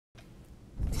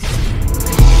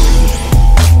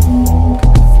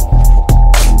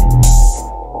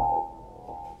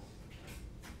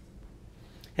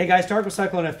Hey guys, Tarek with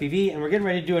Cyclone FPV, and we're getting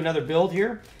ready to do another build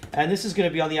here. And this is going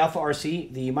to be on the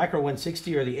AlfaRC, the Micro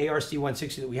 160 or the ARC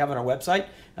 160 that we have on our website.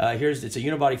 It's a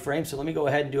unibody frame, so let me go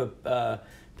ahead and do a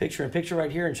picture-in-picture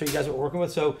right here and show you guys what we're working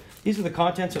with. So these are the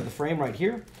contents of the frame right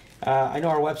here. I know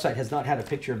our website has not had a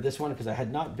picture of this one because I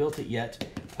had not built it yet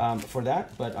for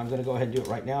that, but I'm going to go ahead and do it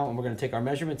right now, and we're going to take our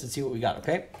measurements and see what we got,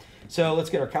 okay? So let's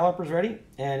get our calipers ready,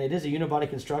 and it is a unibody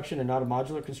construction and not a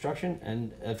modular construction,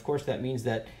 and of course that means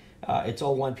that it's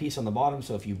all one piece on the bottom,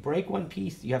 so if you break one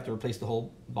piece, you have to replace the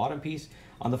whole bottom piece.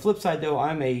 On the flip side though,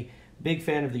 I'm a big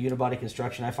fan of the unibody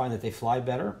construction. I find that they fly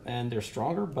better and they're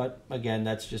stronger, but again,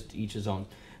 that's just each his own.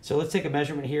 So let's take a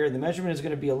measurement here. The measurement is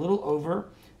going to be a little over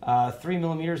 3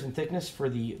 millimeters in thickness for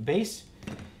the base.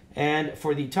 And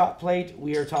for the top plate,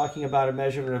 we are talking about a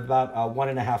measurement of about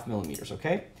 1.5 millimeters,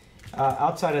 okay?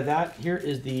 Outside of that, here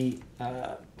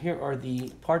are the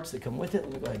parts that come with it.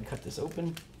 Let me go ahead and cut this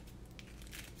open.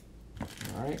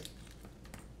 All right,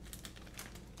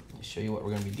 let me show you what we're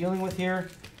going to be dealing with here,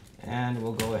 and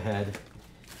we'll go ahead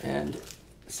and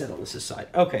settle this aside.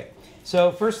 Okay,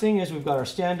 so first thing is we've got our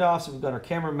standoffs, we've got our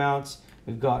camera mounts,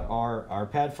 we've got our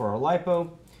pad for our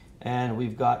LiPo, and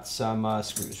we've got some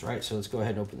screws, right? So let's go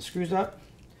ahead and open the screws up.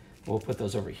 We'll put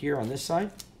those over here on this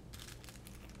side.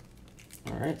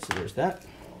 All right, so there's that.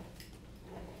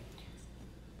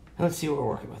 Let's see what we're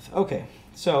working with. Okay,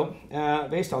 so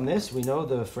based on this, we know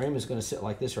the frame is going to sit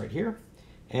like this right here.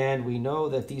 And we know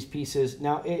that these pieces,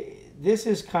 now this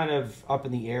is kind of up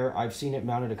in the air. I've seen it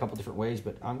mounted a couple different ways,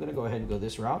 but I'm going to go ahead and go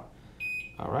this route.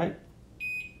 All right.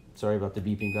 Sorry about the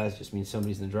beeping, guys. Just means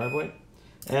somebody's in the driveway.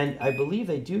 And I believe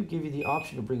they do give you the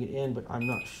option to bring it in, but I'm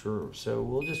not sure. So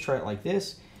we'll just try it like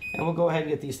this, and we'll go ahead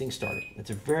and get these things started. It's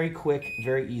a very quick,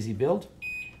 very easy build.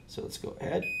 So let's go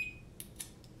ahead.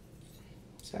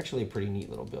 It's actually a pretty neat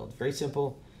little build. Very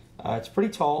simple. It's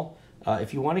pretty tall.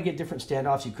 If you want to get different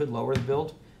standoffs, you could lower the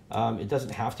build. It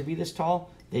doesn't have to be this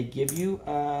tall. They give you,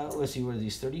 let's see, what are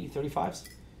these, 30, 35s?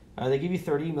 They give you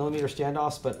 30 millimeter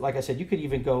standoffs, but like I said, you could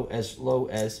even go as low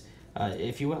as,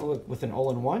 if you went with an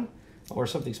all-in-one or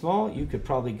something small, you could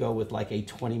probably go with like a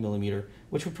 20 millimeter,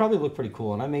 which would probably look pretty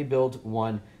cool. And I may build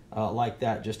one like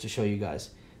that just to show you guys.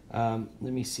 Let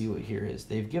me see what here is.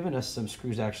 They've given us some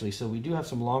screws actually, so we do have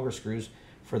some longer screws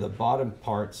for the bottom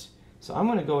parts. So I'm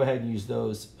going to go ahead and use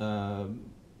those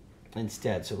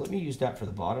instead. So let me use that for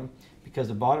the bottom because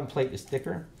the bottom plate is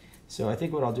thicker. So I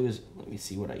think what I'll do is, let me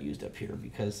see what I used up here,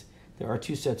 because there are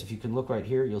two sets. If you can look right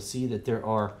here, you'll see that there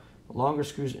are longer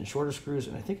screws and shorter screws,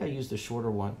 and I think I used the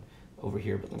shorter one over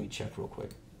here, but let me check real quick.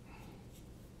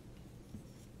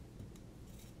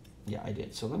 Yeah, I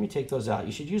did. So let me take those out.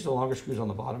 You should use the longer screws on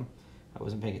the bottom. I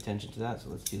wasn't paying attention to that, so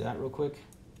let's do that real quick.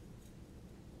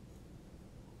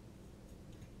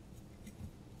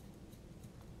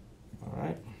 All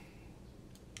right.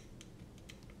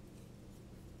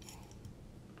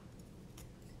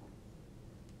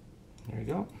 There you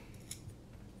go.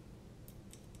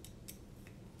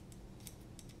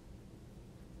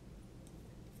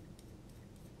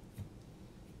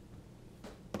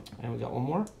 And we got one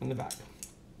more in the back.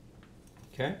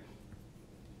 Okay.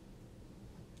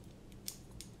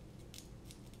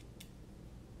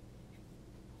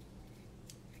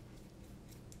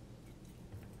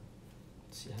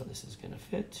 See how this is going to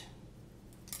fit.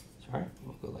 Sorry,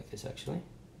 we'll go like this actually.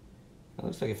 It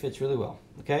looks like it fits really well.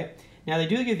 Okay. Now they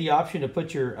do give the option to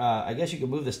put your, I guess you can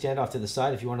move the standoff to the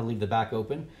side if you want to leave the back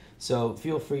open. So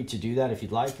feel free to do that if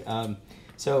you'd like.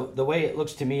 So the way it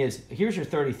looks to me is, here's your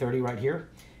 30-30 right here.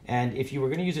 And if you were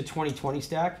going to use a 20-20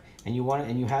 stack and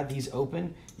you had these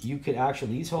open, you could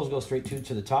actually, these holes go straight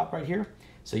to the top right here.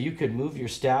 So you could move your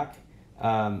stack.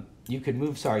 You could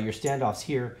move, your standoffs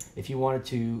here if you wanted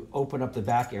to open up the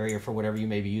back area for whatever you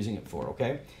may be using it for,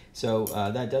 okay? So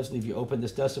that does leave you open.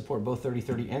 This does support both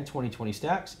 30-30 and 20-20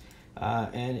 stacks.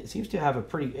 And it seems to have a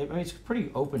pretty, I mean, it's a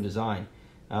pretty open design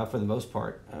for the most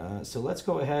part. So let's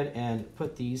go ahead and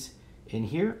put these in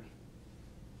here.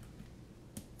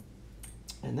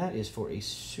 And that is for a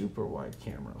super wide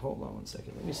camera. Hold on one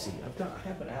second. Let me see. I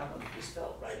happen to have one this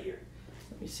felt right here.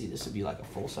 Let me see. This would be like a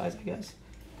full size, I guess.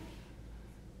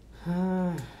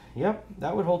 Yep,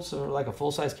 that would hold sort of like a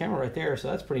full-size camera right there, so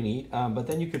that's pretty neat. But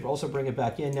then you could also bring it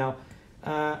back in. Now,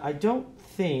 I don't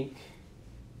think,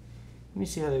 let me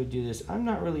see how they would do this. I'm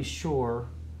not really sure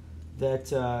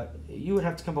that you would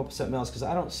have to come up with something else, because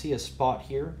I don't see a spot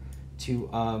here to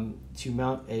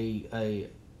mount a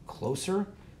closer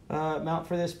mount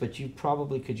for this, but you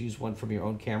probably could use one from your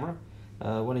own camera.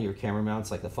 One of your camera mounts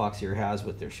like the Fox here has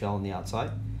with their shell on the outside,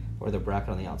 or their bracket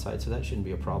on the outside, so that shouldn't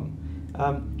be a problem.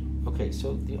 Okay,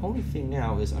 so the only thing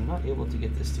now is I'm not able to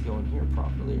get this to go in here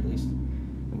properly, at least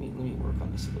let me work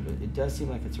on this a little bit. It does seem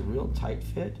like it's a real tight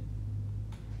fit.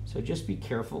 So just be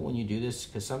careful when you do this,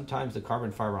 because sometimes the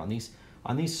carbon fiber on these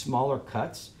smaller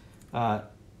cuts,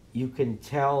 you can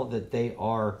tell that they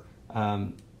are,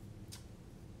 I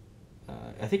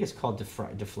think it's called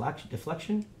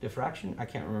diffraction. I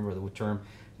can't remember the term,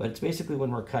 but it's basically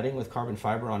when we're cutting with carbon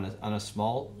fiber on a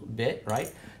small bit,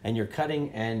 right? And you're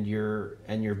cutting, and your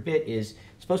bit is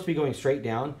supposed to be going straight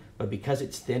down, but because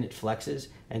it's thin, it flexes,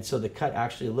 and so the cut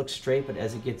actually looks straight, but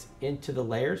as it gets into the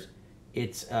layers,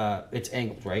 it's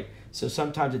angled, right? So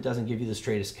sometimes it doesn't give you the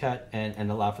straightest cut and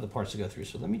allow for the parts to go through.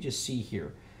 So let me just see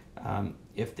here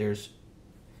if there's.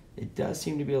 It does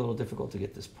seem to be a little difficult to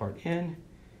get this part in,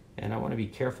 and I want to be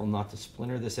careful not to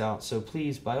splinter this out. So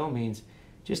please, by all means,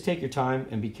 just take your time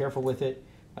and be careful with it.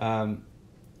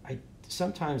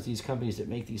 Sometimes these companies that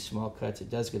make these small cuts, it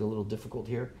does get a little difficult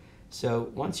here.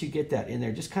 So once you get that in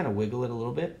there, just kind of wiggle it a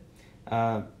little bit.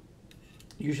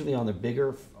 Usually on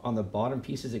the bottom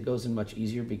pieces, it goes in much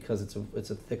easier because it's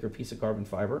a thicker piece of carbon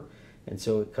fiber, and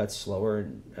so it cuts slower,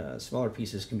 and smaller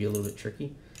pieces can be a little bit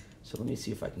tricky. So let me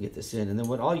see if I can get this in. And then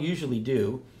what I'll usually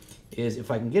do is,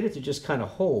 if I can get it to just kind of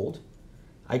hold,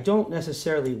 I don't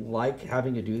necessarily like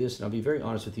having to do this, and I'll be very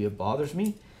honest with you, it bothers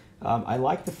me. I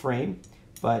like the frame,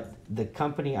 but the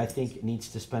company, I think, needs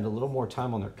to spend a little more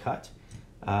time on their cut.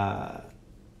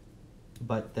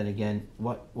 But then again,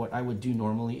 what I would do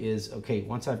normally is, okay,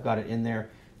 once I've got it in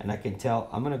there and I can tell,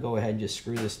 I'm going to go ahead and just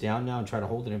screw this down now and try to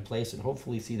hold it in place, and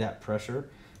hopefully see that pressure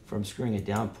from screwing it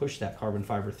down push that carbon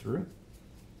fiber through.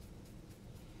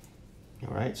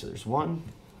 All right, so there's one.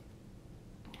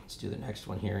 Let's do the next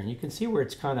one here, and you can see where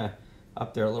it's kind of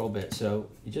up there a little bit, so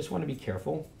you just want to be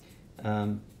careful.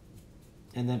 And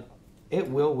then it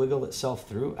will wiggle itself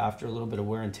through after a little bit of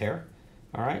wear and tear.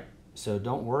 All right, so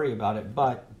don't worry about it,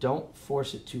 but don't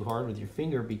force it too hard with your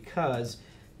finger, because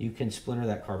you can splinter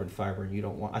that carbon fiber, and you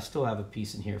don't want. I still have a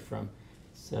piece in here from,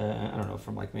 I don't know,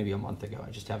 from like maybe a month ago. I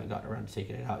just haven't gotten around to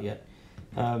taking it out yet.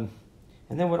 And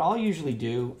then what I'll usually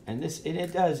do, and it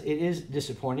is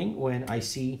disappointing when I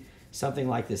see something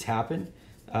like this happen.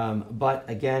 But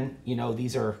again, you know,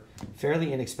 these are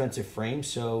fairly inexpensive frames,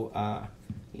 so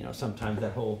you know, sometimes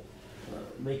that whole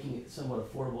making it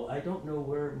somewhat affordable. I don't know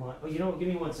where my. Oh, you know what? Give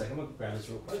me 1 second. I'm gonna grab this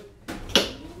real quick.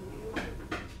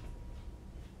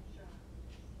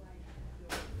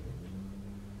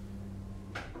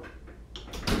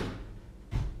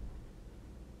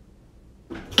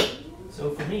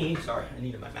 So for me, sorry, I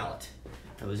needed my mallet.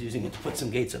 I was using it to put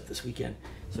some gates up this weekend.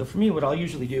 So for me, what I'll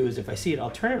usually do is, if I see it, I'll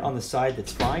turn it on the side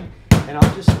that's fine, and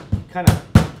I'll just kind of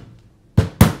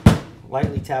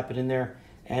lightly tap it in there.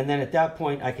 And then at that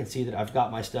point, I can see that I've got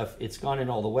my stuff. It's gone in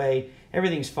all the way.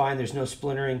 Everything's fine. There's no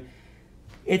splintering.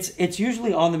 It's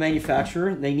usually on the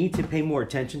manufacturer. They need to pay more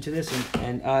attention to this,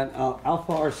 and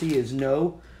AlfaRC is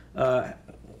no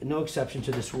exception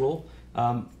to this rule.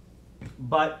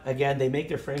 But again, they make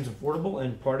their frames affordable,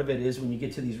 and part of it is when you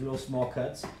get to these real small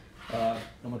cuts. I'm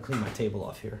gonna clean my table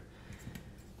off here.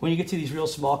 When you get to these real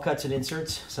small cuts and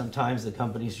inserts, sometimes the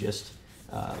companies just,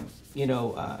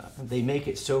 they make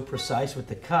it so precise with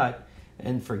the cut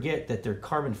and forget that their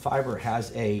carbon fiber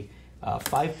has a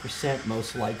 5%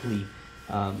 most likely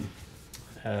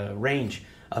range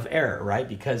of error, right?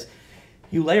 Because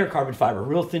you layer carbon fiber,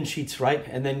 real thin sheets, right?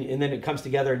 And then it comes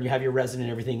together, and you have your resin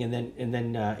and everything, and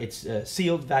then it's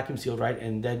sealed, vacuum sealed, right?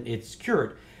 And then it's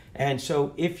cured. And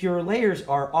so if your layers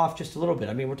are off just a little bit,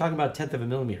 I mean, we're talking about 1/10 of a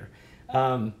millimeter,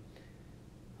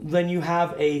 then you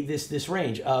have this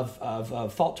range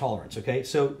of fault tolerance. Okay,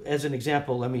 so as an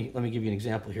example, let me give you an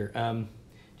example here,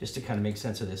 just to kind of make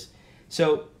sense of this.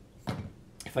 So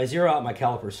if I zero out my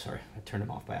calipers, sorry, I turned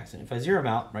them off by accident. If I zero them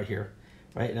out right here,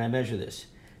 right, and I measure this.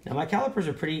 Now my calipers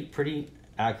are pretty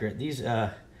accurate. These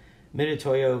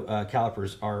Mitutoyo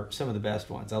calipers are some of the best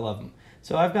ones. I love them.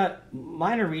 So I've got,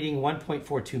 mine are reading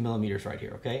 1.42 millimeters right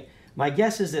here, okay? My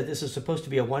guess is that this is supposed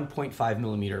to be a 1.5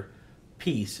 millimeter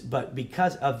piece, but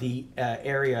because of the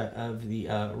area of the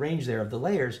range there of the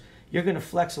layers, you're gonna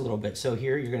flex a little bit. So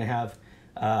here you're gonna have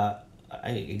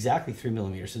exactly 3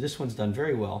 millimeters. So this one's done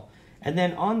very well. And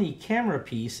then on the camera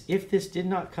piece, if this did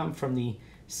not come from the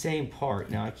same part,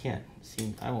 now I can't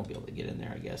see, I won't be able to get in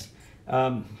there, I guess.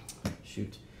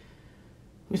 Shoot.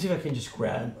 Let me see if I can just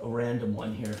grab a random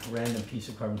one here, a random piece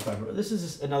of carbon fiber. This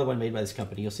is another one made by this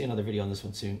company. You'll see another video on this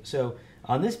one soon. So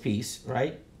on this piece,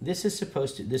 right, this is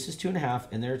supposed to, this is 2.5,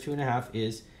 and their 2.5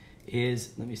 is,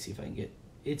 let me see if I can get,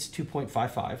 it's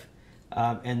 2.55.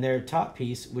 And their top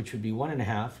piece, which would be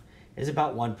 1.5, is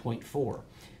about 1.4.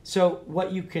 So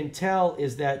what you can tell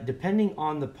is that depending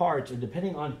on the parts, or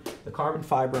depending on the carbon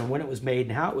fiber and when it was made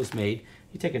and how it was made,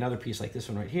 you take another piece like this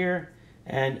one right here,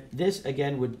 And this,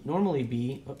 again, would normally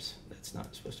be, oops, that's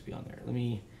not supposed to be on there. Let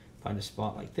me find a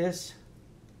spot like this.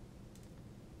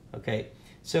 Okay,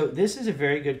 so this is a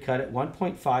very good cut at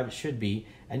 1.5, it should be,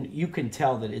 and you can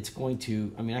tell that it's going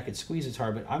to, I mean, I could squeeze it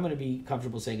hard, but I'm going to be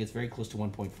comfortable saying it's very close to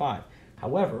 1.5.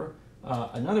 However,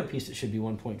 another piece that should be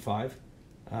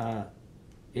 1.5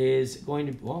 is going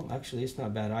to, well, actually, it's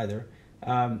not bad either.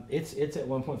 It's at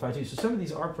 1.52, so some of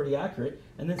these are pretty accurate,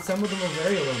 and then some of them will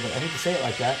vary a little bit. I hate to say it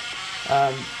like that.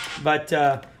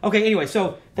 Okay, anyway,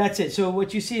 so that's it. So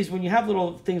what you see is when you have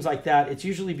little things like that, it's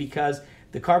usually because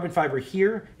the carbon fiber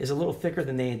here is a little thicker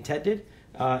than they intended,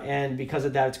 and because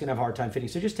of that, it's going to have a hard time fitting.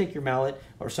 So just take your mallet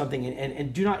or something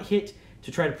and do not hit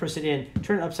to try to push it in.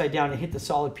 Turn it upside down and hit the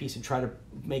solid piece and try to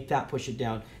make that push it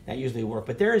down. That usually will work.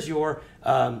 But there is your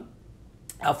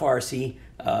AlfaRC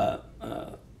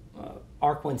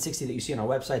Arc160 that you see on our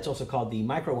website. It's also called the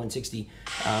Micro 160,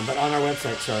 but on our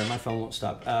website, sorry, my phone won't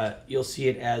stop. You'll see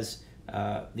it as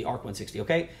the Arc160,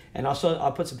 okay? And also,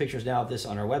 I'll put some pictures now of this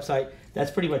on our website. That's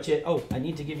pretty much it. Oh, I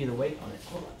need to give you the weight on it.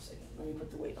 Hold on a second. Let me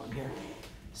put the weight on here.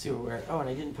 See where we're at. Oh, and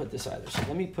I didn't put this either. So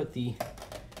let me put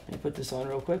this on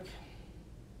real quick.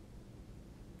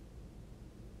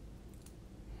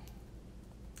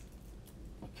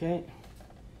 Okay.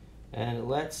 And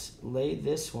let's lay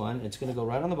this one. It's going to go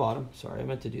right on the bottom. Sorry, I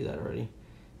meant to do that already,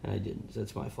 and I didn't. So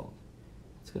that's my fault.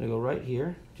 It's going to go right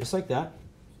here, just like that.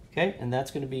 Okay, and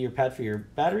that's going to be your pad for your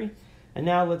battery. And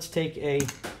now let's take a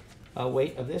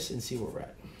weight of this and see where we're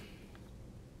at.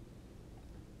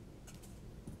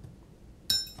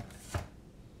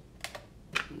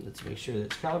 Let's make sure that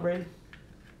it's calibrated.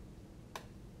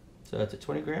 So that's a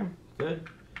 20 gram. Good.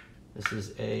 This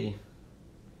is a,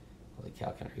 holy cow,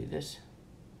 can I read this?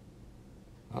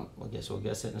 I guess we'll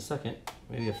guess it in a second.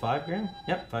 Maybe a 5 gram?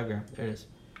 Yep, 5 gram. There it is.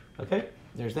 Okay,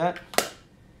 there's that.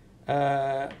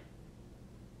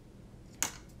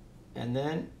 And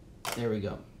then, there we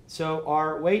go. So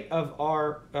our weight of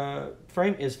our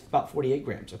frame is about 48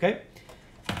 grams, okay?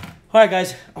 All right,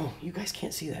 guys. Oh, you guys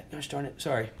can't see that. Gosh darn it.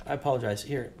 Sorry. I apologize.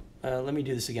 Here, let me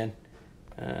do this again.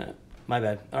 My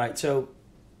bad. All right, so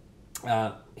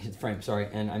hit the frame, sorry.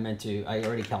 And I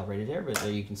already calibrated there, but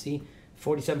there you can see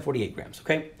 48 grams,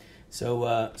 okay?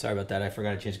 So, sorry about that. I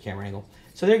forgot to change the camera angle.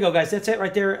 So there you go, guys. That's it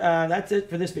right there. That's it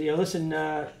for this video. Listen,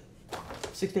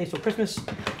 6 days till Christmas.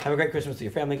 Have a great Christmas with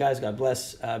your family, guys. God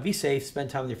bless. Be safe. Spend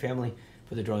time with your family.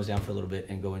 Put the drones down for a little bit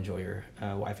and go enjoy your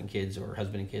wife and kids or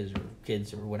husband and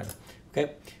kids or whatever.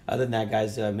 Okay? Other than that,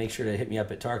 guys, make sure to hit me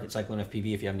up at Tarek at Cyclone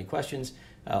FPV if you have any questions.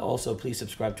 Also, please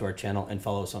subscribe to our channel and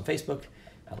follow us on Facebook.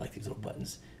 I like these little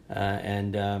buttons.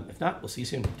 If not, we'll see you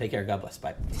soon. Take care. God bless.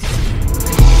 Bye.